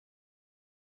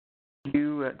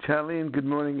you, Charlie, and good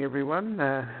morning, everyone.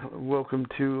 Welcome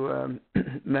to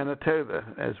Manitoba.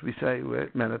 As we say, we're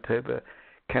at Manitoba,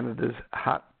 Canada's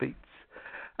heartbeats.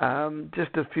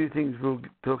 Just a few things we'll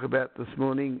talk about this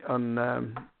morning on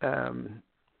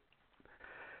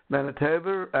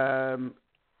Manitoba.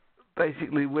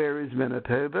 Basically, where is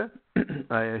Manitoba?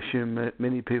 I assume that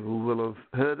many people will have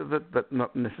heard of it, but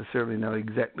not necessarily know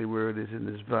exactly where it is in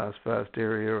this vast, vast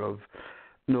area of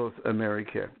North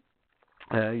America.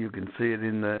 You can see it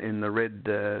in the red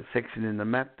section in the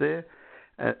map there,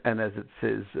 and as it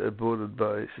says, bordered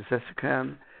by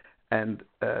Saskatchewan and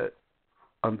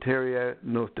Ontario,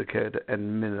 North Dakota,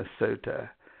 and Minnesota,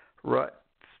 right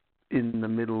in the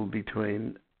middle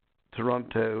between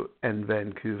Toronto and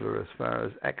Vancouver as far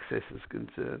as access is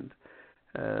concerned.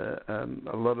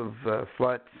 A lot of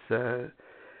flights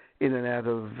in and out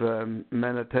of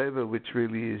Manitoba, which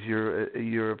really is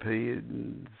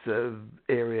European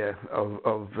area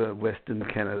of Western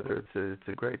Canada. It's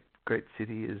a great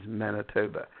city, is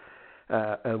Manitoba.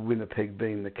 Winnipeg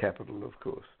being the capital, of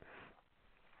course.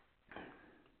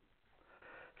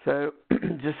 So,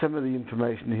 just some of the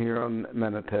information here on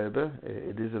Manitoba.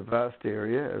 It is a vast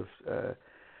area of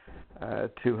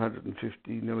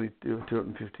nearly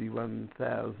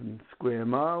 251,000 square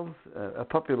miles, a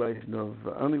population of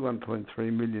only 1.3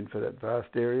 million for that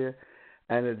vast area,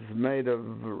 and it's made of,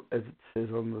 as it says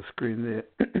on the screen there,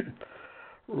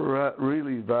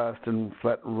 really vast and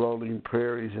flat rolling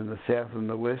prairies in the south and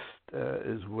the west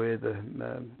is where the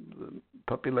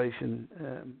population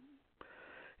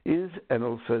is, and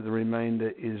also the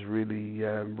remainder is really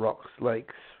rocks,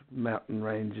 lakes, mountain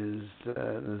ranges.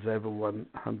 There's over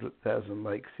 100,000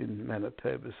 lakes in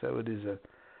Manitoba, so it is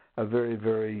a very,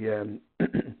 very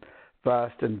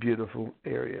vast and beautiful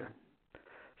area.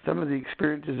 Some of the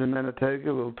experiences in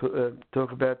Manitoba we'll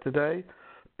talk about today.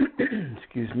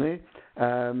 Excuse me.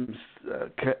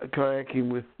 Kayaking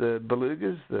with the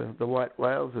belugas, the white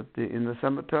whales in the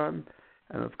summertime,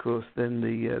 and of course then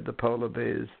the polar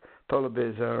bears. Polar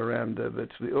bears are around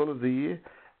virtually all of the year,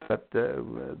 but the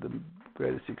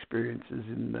greatest experiences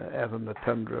out on the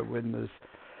tundra when there's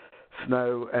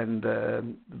snow and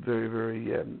very,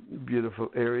 very beautiful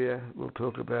area. We'll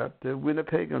talk about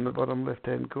Winnipeg on the bottom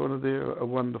left-hand corner there, a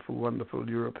wonderful, wonderful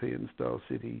European-style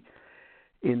city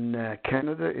in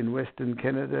Canada, in Western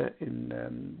Canada,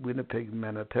 in Winnipeg,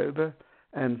 Manitoba,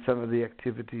 and some of the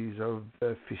activities of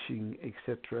fishing,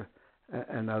 etc.,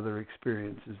 and other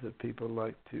experiences that people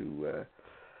like to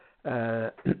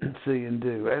see and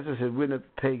do. As I said,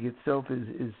 Winnipeg itself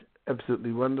is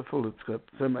absolutely wonderful. It's got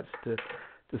so much to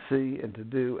see and to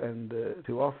do and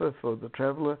to offer for the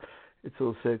traveller. It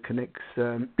also connects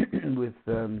with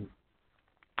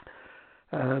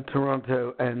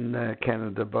Toronto and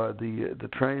Canada by the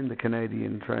train, the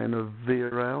Canadian train of Via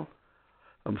Rail.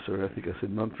 I'm sorry, I think I said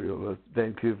Montreal,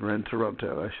 Vancouver and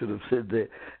Toronto, I should have said there.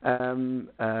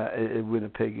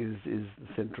 Winnipeg is the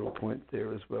central point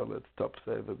there as well. It stops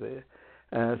over there.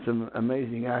 Some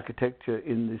amazing architecture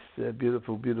in this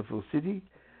beautiful, beautiful city.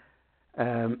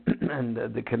 And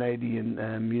the Canadian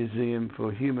Museum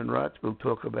for Human Rights, we'll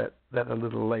talk about that a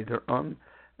little later on.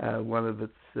 One of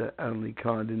its only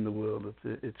kind in the world.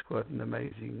 It's quite an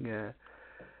amazing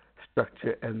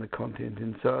structure and the content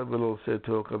inside. We'll also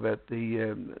talk about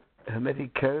the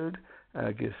Hermetic Code,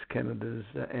 I guess Canada's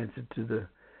answer to the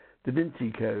Da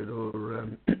Vinci Code or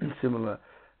similar.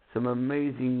 Some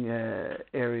amazing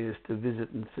areas to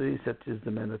visit and see, such as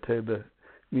the Manitoba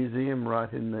Museum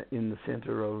right in the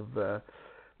centre of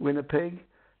Winnipeg.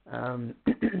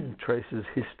 Traces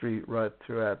history right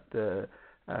throughout the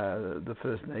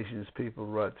First Nations people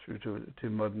right through to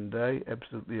modern day.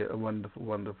 Absolutely a wonderful,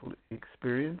 wonderful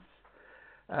experience.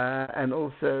 And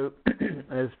also,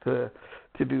 as per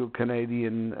typical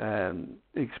Canadian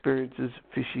experiences,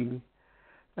 fishing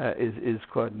is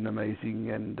quite an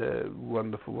amazing and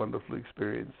wonderful, wonderful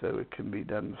experience. So it can be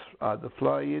done either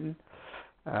fly-in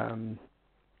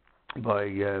by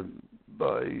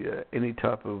any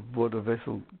type of water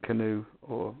vessel, canoe,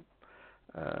 or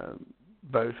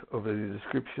boat of any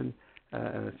description,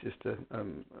 and it's just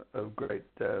a great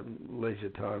leisure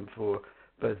time for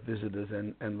both visitors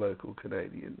and local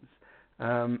Canadians.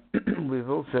 We've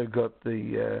also got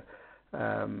the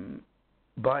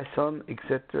bison,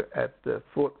 etc., at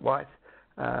Fort White.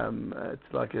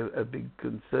 It's like a big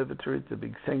conservatory. It's a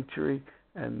big sanctuary,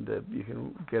 and you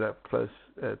can get up close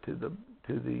to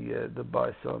the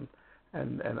bison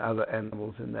and other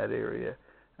animals in that area.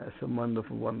 Some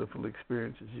wonderful, wonderful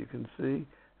experiences you can see.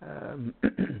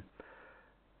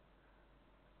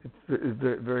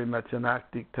 It's very much an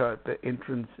Arctic type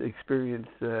entrance experience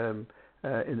of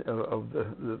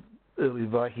the early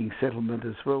Viking settlement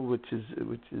as well, which is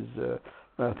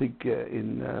I think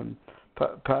in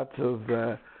parts of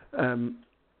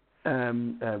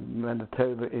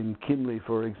Manitoba in Kimley,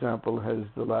 for example, has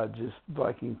the largest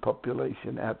Viking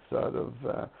population outside of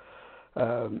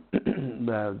the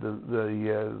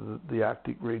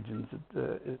Arctic regions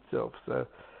itself. So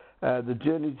the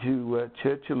journey to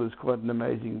Churchill is quite an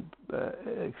amazing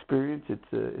experience.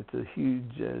 It's a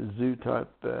huge zoo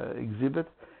type exhibit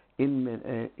in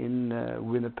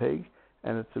Winnipeg,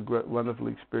 and it's a wonderful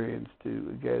experience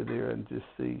to go there and just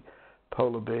see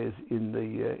polar bears in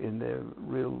their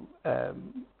real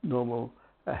normal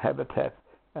habitat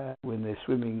when they're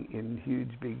swimming in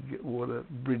huge big water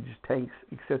bridge tanks,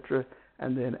 etc.,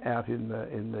 and then out in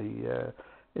the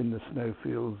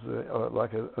snowfields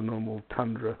like a normal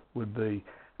tundra would be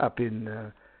up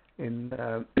in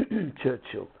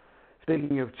Churchill.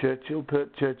 Speaking of Churchill,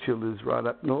 Churchill is right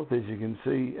up north, as you can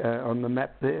see on the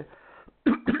map there.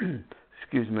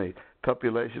 Excuse me.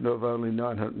 Population of only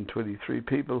 923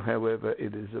 people. However,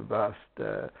 it is a vast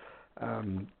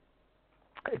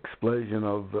explosion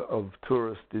of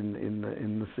tourists in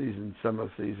the season, summer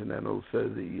season, and also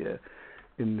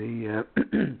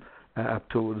up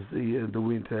towards the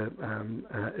winter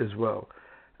as well.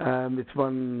 It's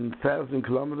 1,000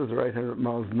 kilometres or 800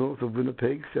 miles north of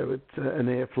Winnipeg, so it's an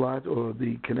air flight or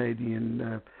the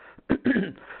Canadian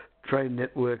train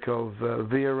network of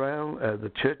Via Rail.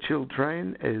 The Churchill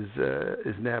train is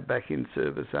now back in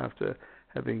service after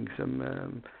having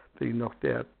some being knocked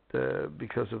out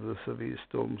because of the severe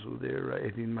storms were there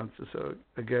 18 months or so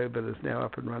ago, but it's now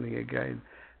up and running again.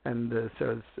 And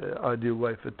so it's an ideal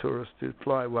way for tourists to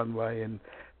fly one way and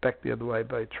back the other way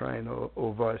by train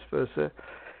or vice versa.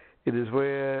 It is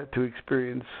where to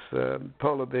experience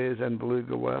polar bears and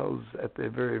beluga whales at their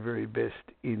very, very best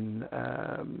in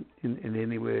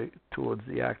anywhere towards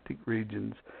the Arctic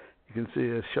regions. You can see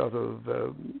a shot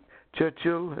of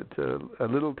Churchill. It's a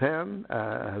little town,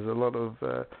 has a lot of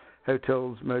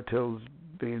hotels, motels,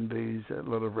 B&Bs, a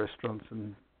lot of restaurants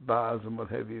and bars and what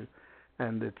have you,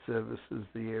 and it services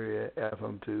the area out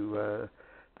onto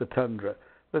the tundra.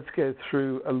 Let's go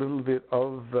through a little bit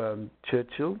of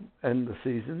Churchill and the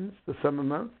seasons. The summer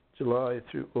months, July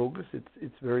through August,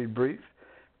 it's very brief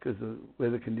because the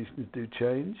weather conditions do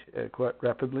change quite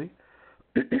rapidly.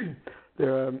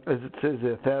 There are, as it says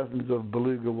there, thousands of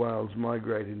beluga whales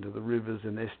migrate into the rivers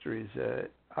and estuaries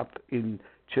up in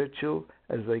Churchill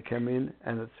as they come in,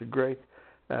 and it's a great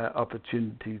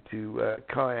opportunity to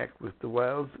kayak with the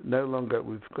whales. No longer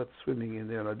we've got swimming in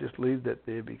there, and I just leave that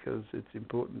there because it's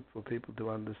important for people to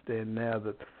understand now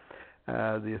that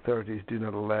the authorities do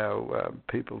not allow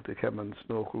people to come and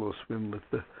snorkel or swim with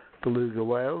the beluga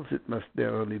whales. It must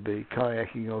now only be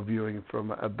kayaking or viewing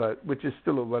from a boat, which is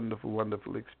still a wonderful,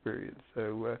 wonderful experience.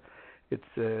 So it's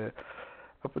an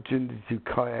opportunity to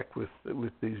kayak with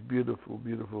these beautiful,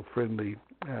 beautiful, friendly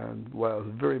whales,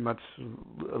 very much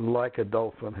like a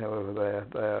dolphin, however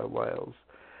they are whales.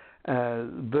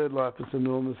 Bird life is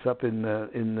enormous up in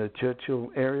the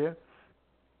Churchill area.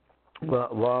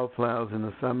 Wildflowers in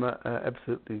the summer,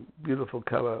 absolutely beautiful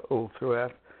colour all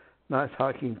throughout. Nice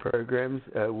hiking programs,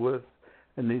 worth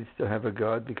and needs to have a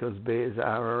guide because bears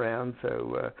are around,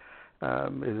 so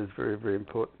it is very, very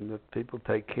important that people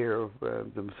take care of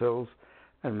themselves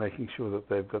and making sure that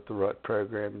they've got the right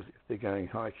programs if they're going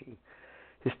hiking.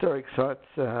 Historic sites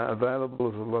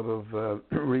available. There's a lot of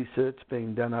research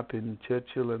being done up in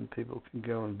Churchill, and people can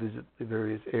go and visit the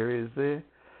various areas there.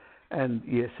 And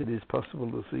yes, it is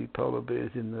possible to see polar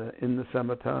bears in the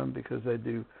summertime because they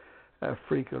do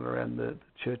frequent around the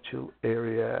Churchill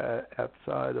area,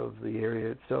 outside of the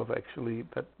area itself actually,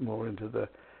 but more into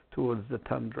towards the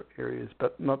tundra areas,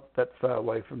 but not that far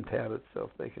away from town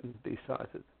itself. They can be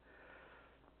sighted.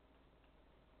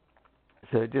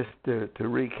 So just to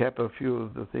recap a few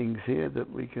of the things here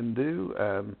that we can do,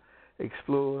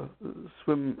 explore,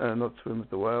 not swim with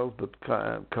the whales, but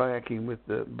kayaking with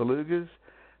the belugas,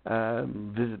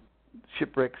 visit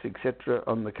shipwrecks, etc.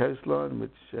 on the coastline,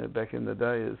 which back in the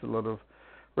day is a lot of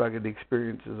rugged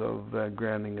experiences of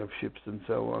grounding of ships and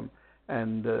so on.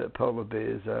 And polar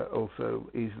bears are also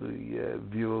easily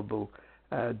viewable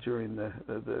during the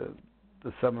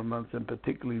summer months, and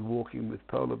particularly walking with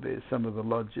polar bears. Some of the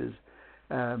lodges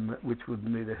which would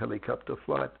need a helicopter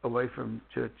flight away from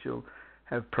Churchill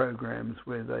have programs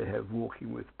where they have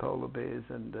walking with polar bears,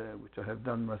 and which I have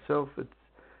done myself. It's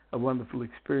a wonderful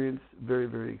experience, very,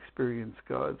 very experienced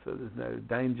guide, so there's no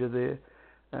danger there.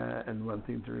 And one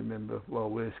thing to remember, while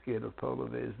we're scared of polar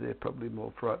bears, they're probably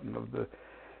more frightened of the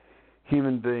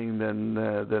human being than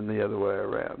the other way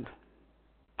around.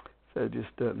 So just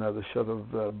another shot of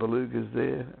belugas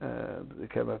there. They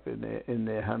come up in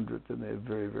their hundreds, and they're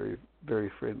very, very, very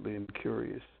friendly and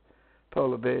curious.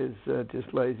 Polar bears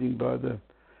just lazing by the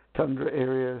tundra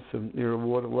area, some near a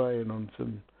waterway, and on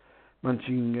some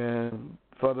munching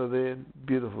fodder there.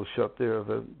 Beautiful shot there of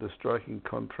the striking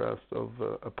contrast of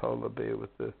a polar bear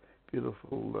with the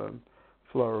beautiful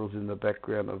florals in the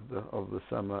background of the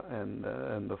summer and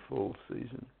the fall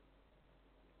season.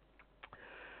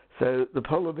 So the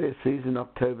polar bear season,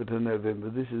 October to November,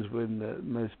 this is when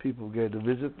most people go to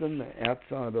visit them.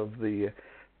 Outside of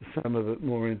some of it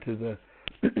more into the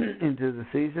into the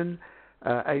season.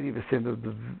 80% of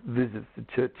the visits to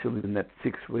Churchill in that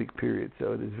 6-week period,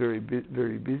 so it is very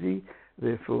very busy.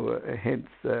 Therefore, hence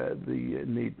the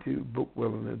need to book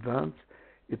well in advance.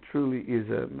 It truly is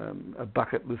a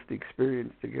bucket list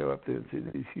experience to go up there and see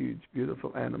these huge,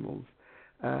 beautiful animals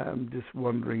just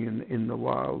wandering in the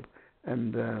wild.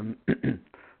 And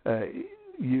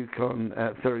Yukon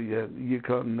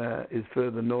is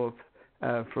further north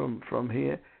from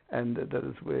here, and that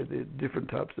is where the different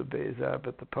types of bears are.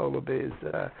 But the polar bears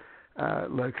are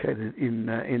located in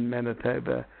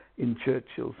Manitoba, in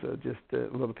Churchill. So just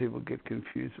a lot of people get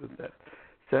confused with that.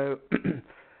 So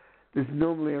there's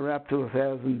normally up to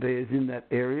 1,000 bears in that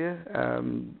area.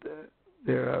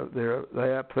 They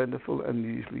are plentiful, and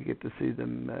you usually get to see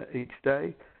them each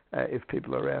day. If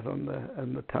people are out on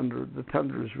the tundra. The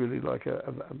tundra is really like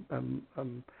an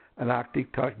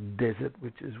Arctic type desert,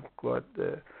 which is quite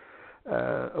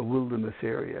a wilderness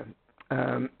area.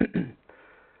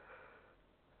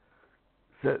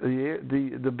 So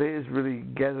the bears really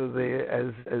gather there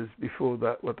as before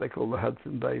what they call the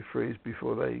Hudson Bay freeze,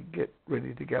 before they get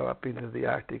ready to go up into the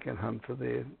Arctic and hunt for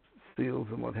their seals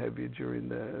and what have you during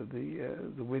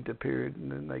the winter period, and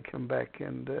then they come back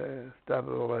and start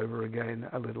it all over again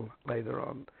a little later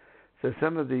on. So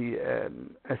some of the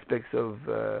aspects of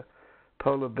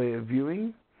polar bear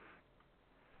viewing,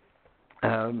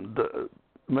 the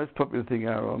most popular thing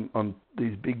are on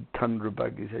these big tundra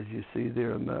buggies, as you see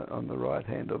there on the right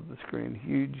hand of the screen.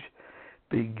 Huge,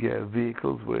 big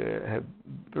vehicles have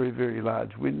very, very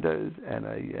large windows and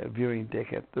a viewing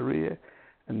deck at the rear.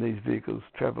 And these vehicles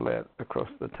travel out across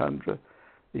the tundra.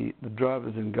 The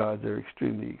drivers and guides are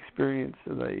extremely experienced,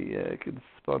 so they can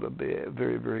spot a bear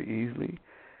very, very easily.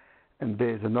 And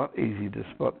bears are not easy to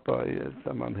spot by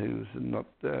someone who's not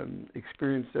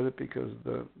experienced at it, because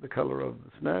the colour of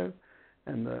the snow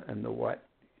and the white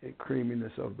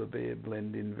creaminess of the bear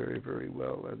blend in very, very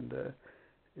well. And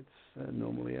it's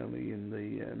normally only in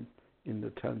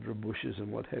the tundra bushes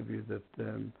and what have you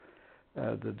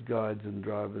that guides and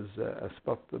drivers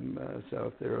spot them.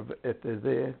 So if they're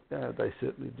there, they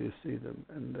certainly do see them,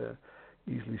 and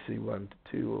usually see 1 to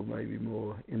 2 or maybe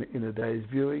more in a day's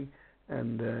viewing.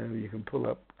 And you can pull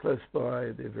up close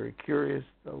by. They're very curious.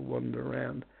 They'll wander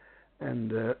around,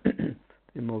 and they're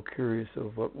more curious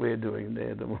of what we're doing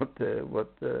there than what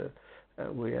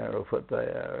we are or what they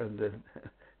are. And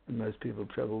most people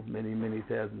travel many, many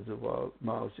thousands of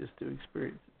miles just to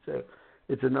experience it. So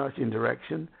it's a nice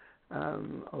interaction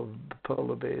of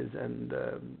polar bears and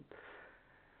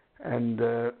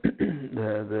the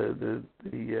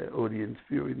audience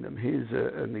viewing them. Here's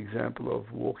an example of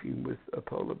walking with a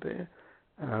polar bear.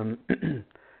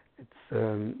 It's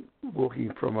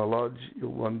walking from a lodge.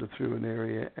 You'll wander through an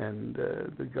area, and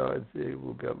the guides there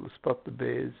will be able to spot the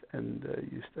bears, and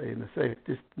you stay in a safe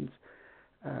distance.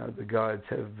 The guides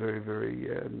have very, very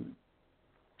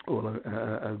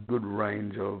a good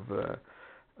range of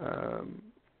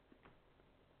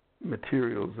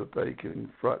materials that they can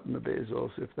frighten the bears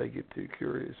also if they get too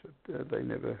curious, but they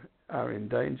never are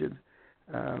endangered.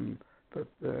 But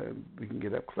we can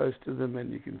get up close to them,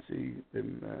 and you can see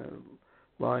them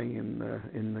lying in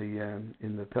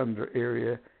the tundra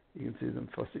area. You can see them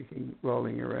fossicking,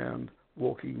 rolling around,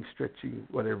 walking, stretching,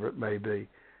 whatever it may be,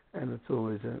 and it's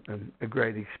always a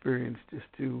great experience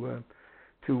just to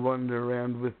wander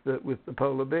around with the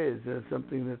polar bears.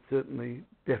 Something that's certainly,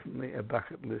 definitely a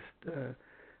bucket list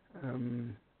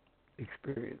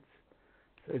experience.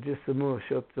 So just some more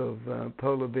shots of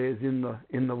polar bears in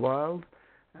the wild.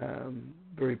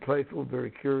 Very playful,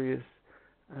 very curious,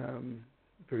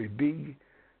 very big.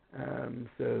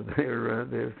 So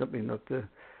they're something not to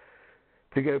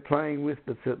go playing with,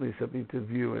 but certainly something to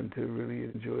view and to really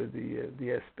enjoy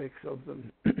the aspects of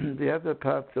them. The other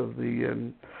parts of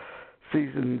the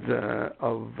seasons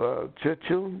of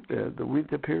Churchill, the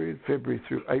winter period, February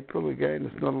through April. Again,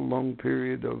 it's not a long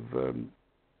period of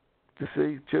to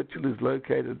see. Churchill is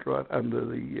located right under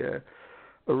the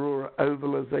Aurora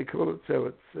Oval, as they call it.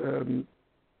 So it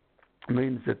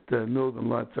means that Northern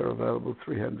Lights are available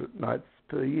 300 nights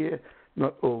per year.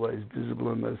 not always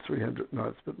visible in those 300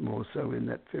 nights, but more so in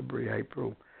that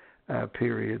February-April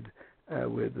period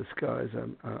where the skies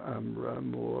are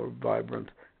more vibrant.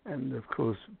 And, of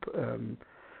course,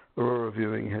 aurora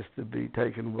viewing has to be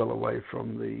taken well away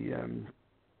from the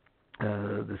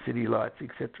city lights,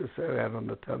 etc. So out on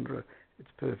the tundra,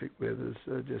 it's perfect where there's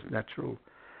just natural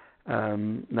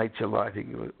nature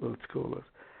lighting, let's call it.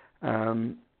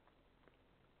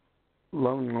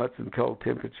 Long nights and cold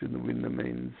temperature in the winter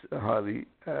means a highly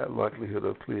likelihood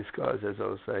of clear skies, as I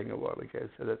was saying a while ago.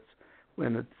 So that's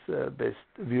when it's best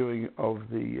viewing of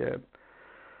the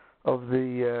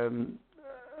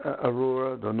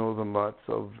aurora, the northern lights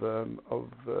of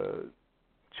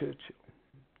Churchill.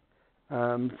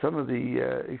 Some of the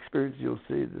experiences you'll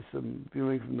see, there's some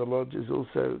viewing from the lodges,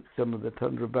 also some of the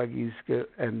tundra buggies go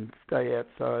and stay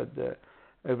outside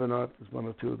overnight. There's one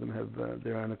or two of them have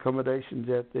their own accommodations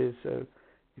out there, so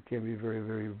it can be very,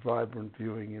 very vibrant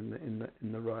viewing in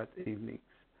the right evenings.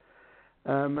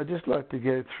 I'd just like to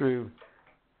go through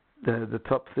the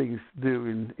top things to do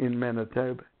in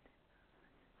Manitoba.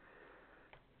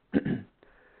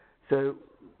 So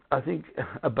I think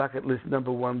a bucket list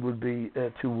number one would be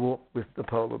to walk with the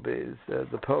polar bears.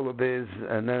 The polar bears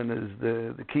are known as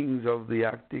the kings of the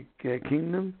Arctic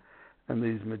kingdom, and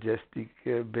these majestic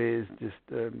bears just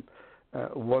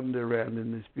wander around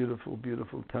in this beautiful,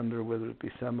 beautiful tundra, whether it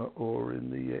be summer or in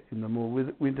the more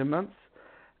winter months.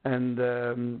 And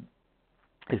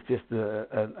it's just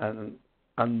an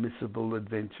unmissable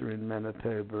adventure in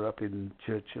Manitoba, up in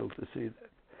Churchill, to see that.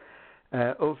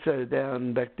 Also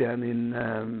back down in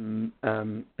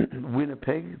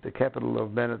Winnipeg, the capital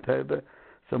of Manitoba,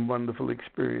 some wonderful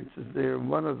experiences there. And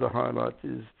one of the highlights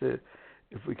is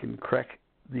if we can crack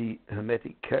the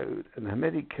Hermetic Code. And the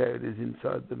Hermetic Code is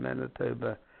inside the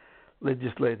Manitoba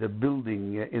Legislative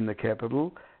Building in the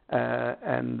capital. There's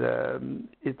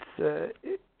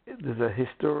a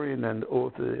historian and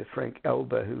author, Frank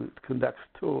Alba, who conducts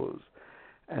tours.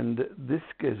 And this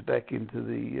goes back into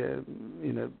the,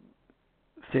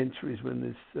 centuries when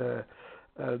this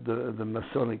the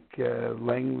Masonic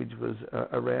language was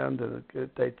around, and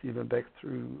it dates even back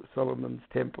through Solomon's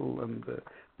Temple and the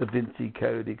Da Vinci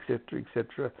Code, etc.,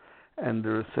 etc. And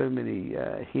there are so many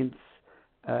hints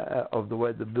of the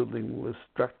way the building was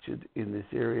structured in this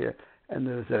area, and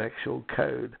there's an actual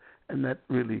code, and that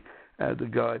really the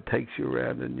guide takes you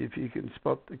around, and if you can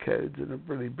spot the codes, and it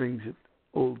really brings it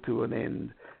all to an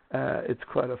end. It's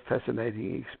quite a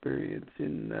fascinating experience.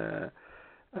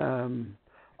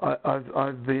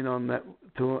 I've been on that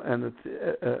tour, and it's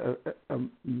an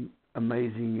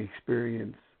amazing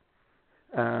experience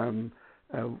when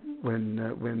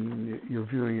you're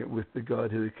viewing it with the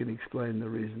guide who can explain the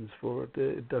reasons for it.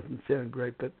 It doesn't sound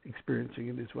great, but experiencing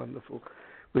it is wonderful.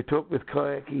 We talked with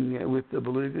kayaking with the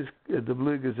belugas. The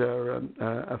belugas are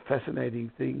a fascinating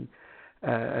thing,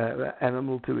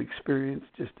 animal to experience,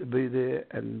 just to be there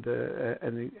and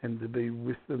to be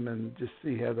with them and just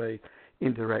see how they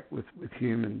interact with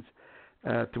humans.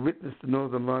 To witness the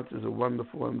Northern Lights is a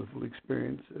wonderful, wonderful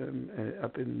experience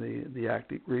up in the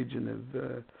Arctic region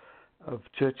of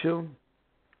Churchill.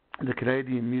 The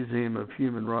Canadian Museum of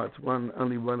Human Rights,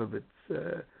 only one of its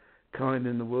kind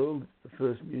in the world. It's the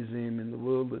first museum in the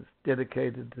world that's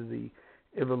dedicated to the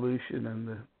evolution and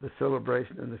the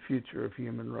celebration and the future of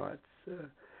human rights.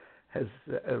 Has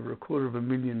over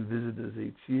 250,000 visitors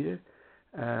each year,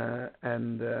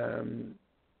 and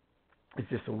it's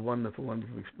just a wonderful,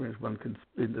 wonderful experience. One can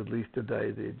spend at least a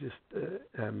day there just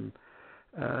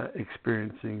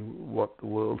experiencing what the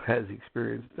world has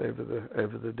experienced over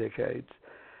the decades.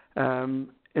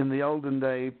 In the olden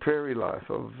day, prairie life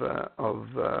of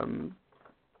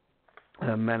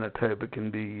Manitoba can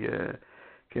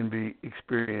be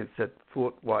experienced at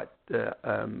Fort White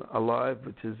Alive,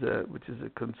 which is a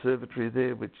conservatory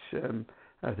there, which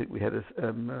I think we had a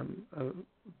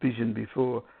vision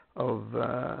before of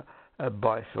a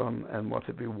bison and what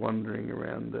to be wandering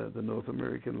around the North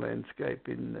American landscape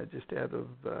in just out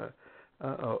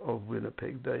of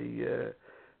Winnipeg. They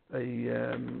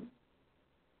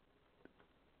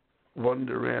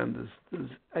wander around. There's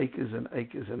acres and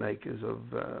acres and acres of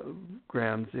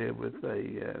grounds there where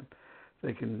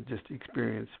they can just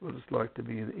experience what it's like to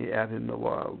be out in the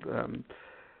wild.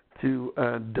 To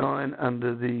dine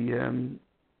under the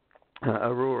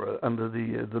aurora, under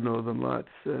the Northern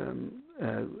Lights in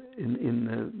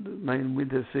the main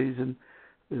winter season,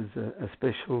 there's a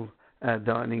special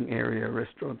dining area,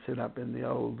 restaurant set up in the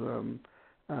old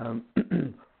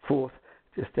fort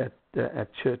just at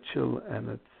Churchill, and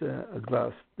it's a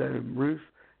glass dome roof,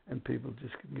 and people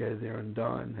just can go there and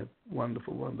dine. Have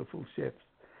wonderful, wonderful chefs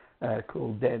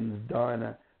called Dan's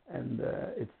Diner, and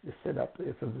it's just set up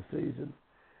there for the season.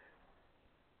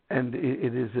 And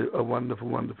it is a wonderful,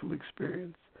 wonderful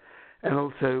experience. And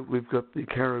also, we've got the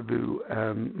caribou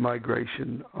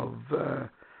migration of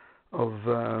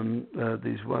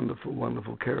these wonderful,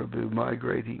 wonderful caribou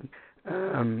migrating,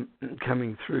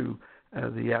 coming through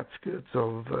the outskirts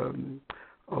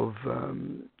of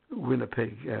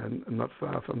Winnipeg, not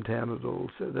far from town at all.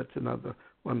 So that's another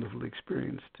wonderful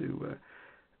experience to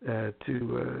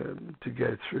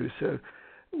go through. So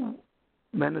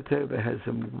Manitoba has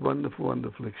some wonderful,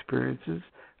 wonderful experiences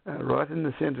right in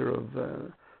the centre of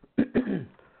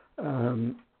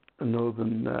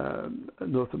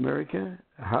North America.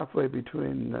 Halfway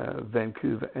between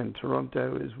Vancouver and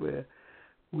Toronto is where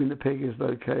Winnipeg is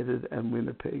located, and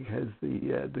Winnipeg has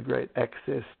the great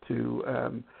access to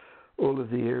all of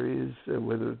the areas,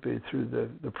 whether it be through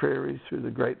the prairies, through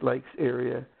the Great Lakes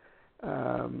area,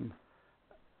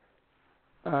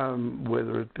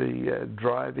 whether it be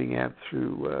driving out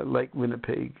through Lake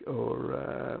Winnipeg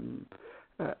or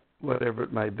whatever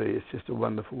it may be. It's just a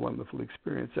wonderful, wonderful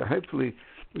experience. So hopefully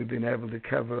we've been able to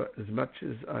cover as much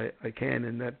as I can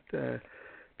in that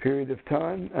period of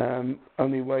time.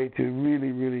 Only way to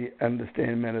really, really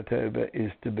understand Manitoba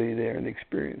is to be there and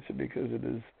experience it, because it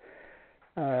is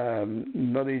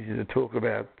not easy to talk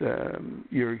about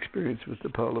your experience with the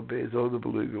polar bears or the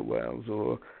beluga whales,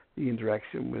 or the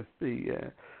interaction with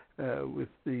the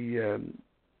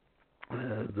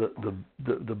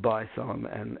bison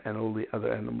and all the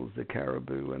other animals, the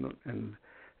caribou, and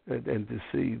to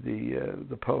see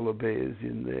the polar bears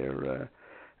in their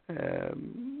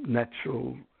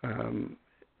natural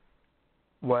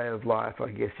way of life,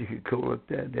 I guess you could call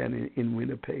it, down in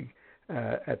Winnipeg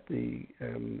at the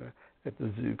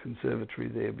Zoo Conservatory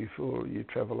there before you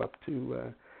travel up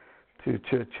to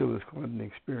Churchill is quite an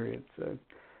experience. So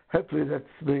hopefully that's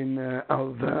been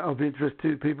of interest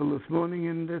to people this morning,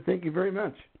 and thank you very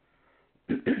much.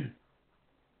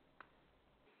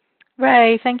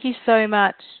 Ray, thank you so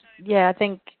much. Yeah, I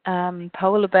think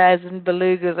polar bears and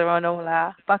belugas are on all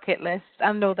our bucket lists,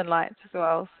 and Northern Lights as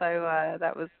well. So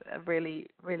that was really,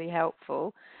 really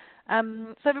helpful.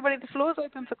 So everybody, the floor is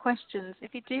open for questions.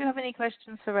 If you do have any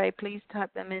questions for Ray, please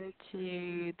type them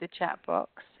into the chat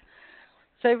box.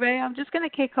 So Ray, I'm just going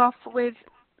to kick off with,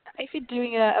 if you're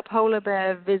doing a polar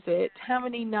bear visit, how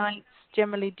many nights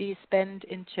generally do you spend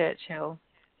in Churchill?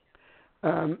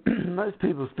 Most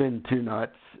people spend 2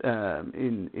 nights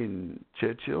in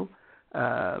Churchill,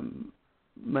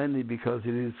 mainly because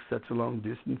it is such a long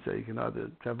distance. So you can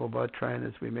either travel by train,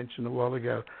 as we mentioned a while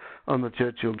ago, on the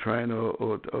Churchill train,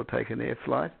 or take an air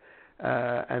flight.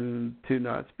 And 2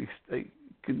 nights, they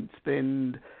can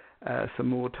spend some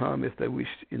more time if they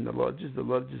wish in the lodges. The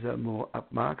lodges are more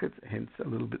upmarket, hence a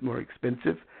little bit more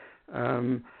expensive.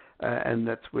 And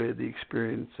that's where the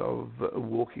experience of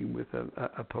walking with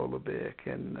a polar bear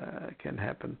can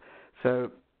happen.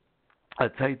 So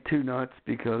I'd say 2 nights,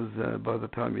 because by the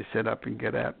time you set up and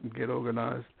get out and get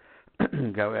organised,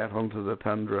 go out onto the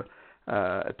tundra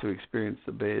to experience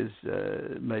the bears,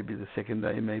 maybe the second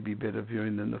day may be better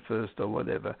viewing than the first, or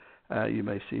whatever. You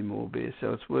may see more bears.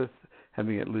 So it's worth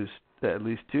having at least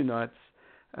 2 nights,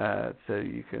 so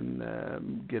you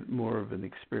can get more of an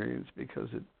experience, because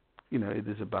it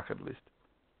is a bucket list.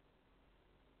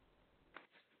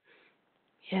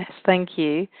 Yes, thank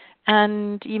you.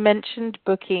 And you mentioned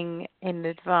booking in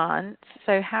advance.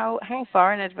 So how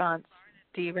far in advance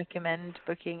do you recommend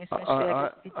booking,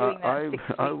 especially if you're doing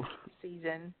that 6-week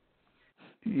season?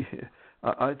 Yeah,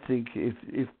 I think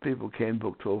if people can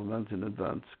book 12 months in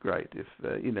advance, great. If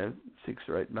 6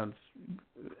 or 8 months,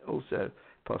 also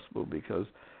possible, because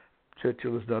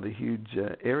Churchill is not a huge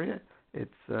area.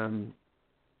 It's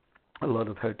a lot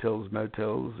of hotels,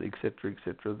 motels, etc.,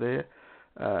 there.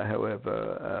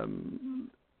 However,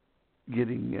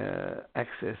 getting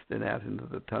access then out into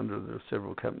the tundra, there are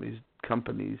several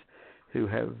companies who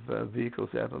have vehicles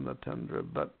out on the tundra,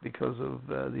 but because of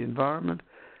the environment,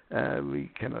 we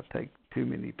cannot take too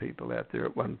many people out there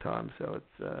at one time, so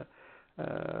it's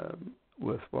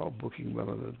worthwhile booking well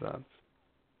in advance.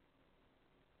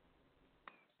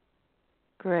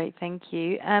 Great, thank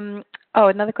you.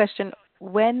 Another question.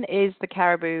 When is the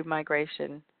caribou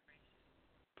migration?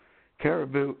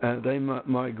 Caribou, they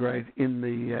migrate in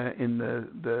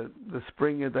the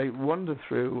spring. They wander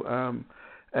through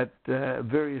at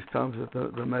various times.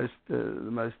 The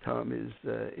most time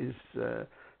is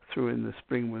through in the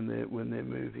spring when they're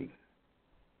moving.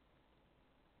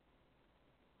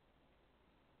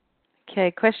 Okay,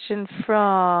 question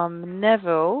from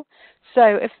Neville. So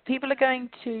if people are going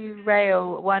to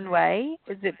rail one way,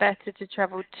 is it better to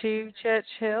travel to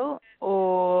Churchill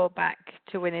or back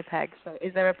to Winnipeg? So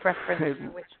is there a preference It,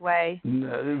 for which way?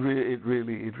 no, it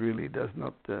really does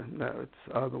not. No,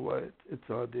 it's either way. It's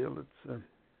ideal. It's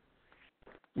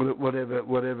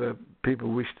whatever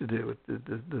people wish to do.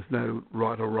 There's no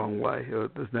right or wrong way.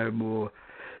 There's no more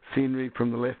scenery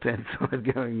from the left-hand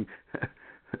side going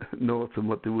north than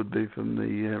what there would be from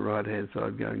the right-hand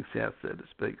side going south, so to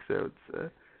speak. So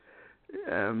it's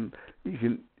you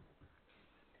can,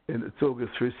 and it's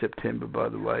August through September, by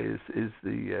the way, is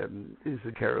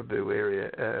the Caribou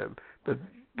area,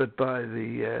 but by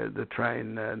the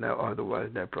train, no, either way,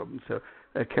 no problem. So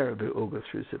Caribou August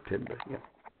through September, yeah.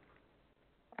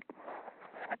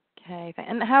 Okay.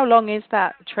 And how long is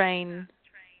that train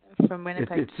from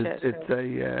Winnipeg to Churchill?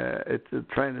 It's a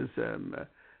train is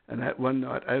one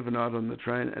night overnight on the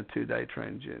train, a 2-day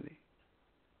train journey.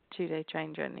 2-day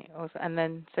train journey, also, and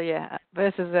then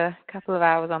versus a couple of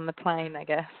hours on the plane, I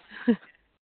guess.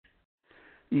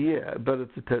 Yeah, but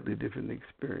it's a totally different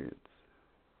experience.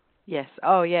 Yes.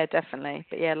 Oh, yeah, definitely.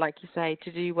 But yeah, like you say,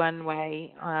 to do one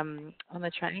way on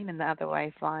the train and the other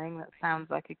way flying, that sounds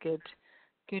like a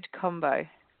good combo.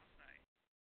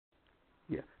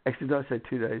 Yeah, actually, did I say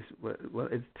 2 days? Well,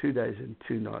 it's 2 days and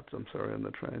 2 nights. I'm sorry, on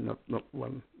the train, not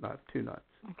one night, 2 nights.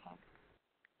 Okay.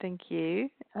 Thank you.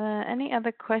 Any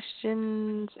other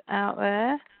questions out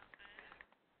there?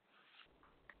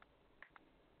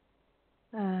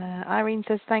 Irene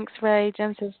says, thanks, Ray.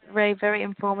 Jen says, Ray, very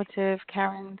informative.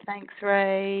 Karen, thanks,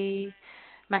 Ray.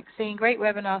 Maxine, great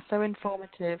webinar, so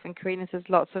informative. And Karina says,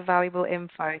 lots of valuable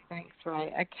info. Thanks,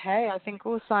 Ray. Okay, I think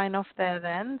we'll sign off there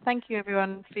then. Thank you,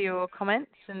 everyone, for your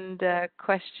comments and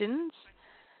questions.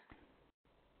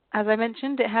 As I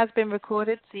mentioned, it has been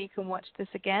recorded, so you can watch this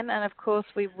again. And, of course,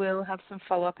 we will have some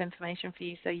follow-up information for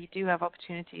you, so you do have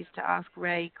opportunities to ask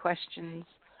Ray questions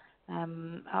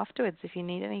afterwards if you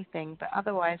need anything. But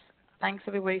otherwise, thanks,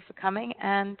 everybody, for coming,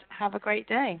 and have a great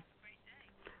day.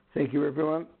 Thank you,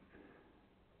 everyone.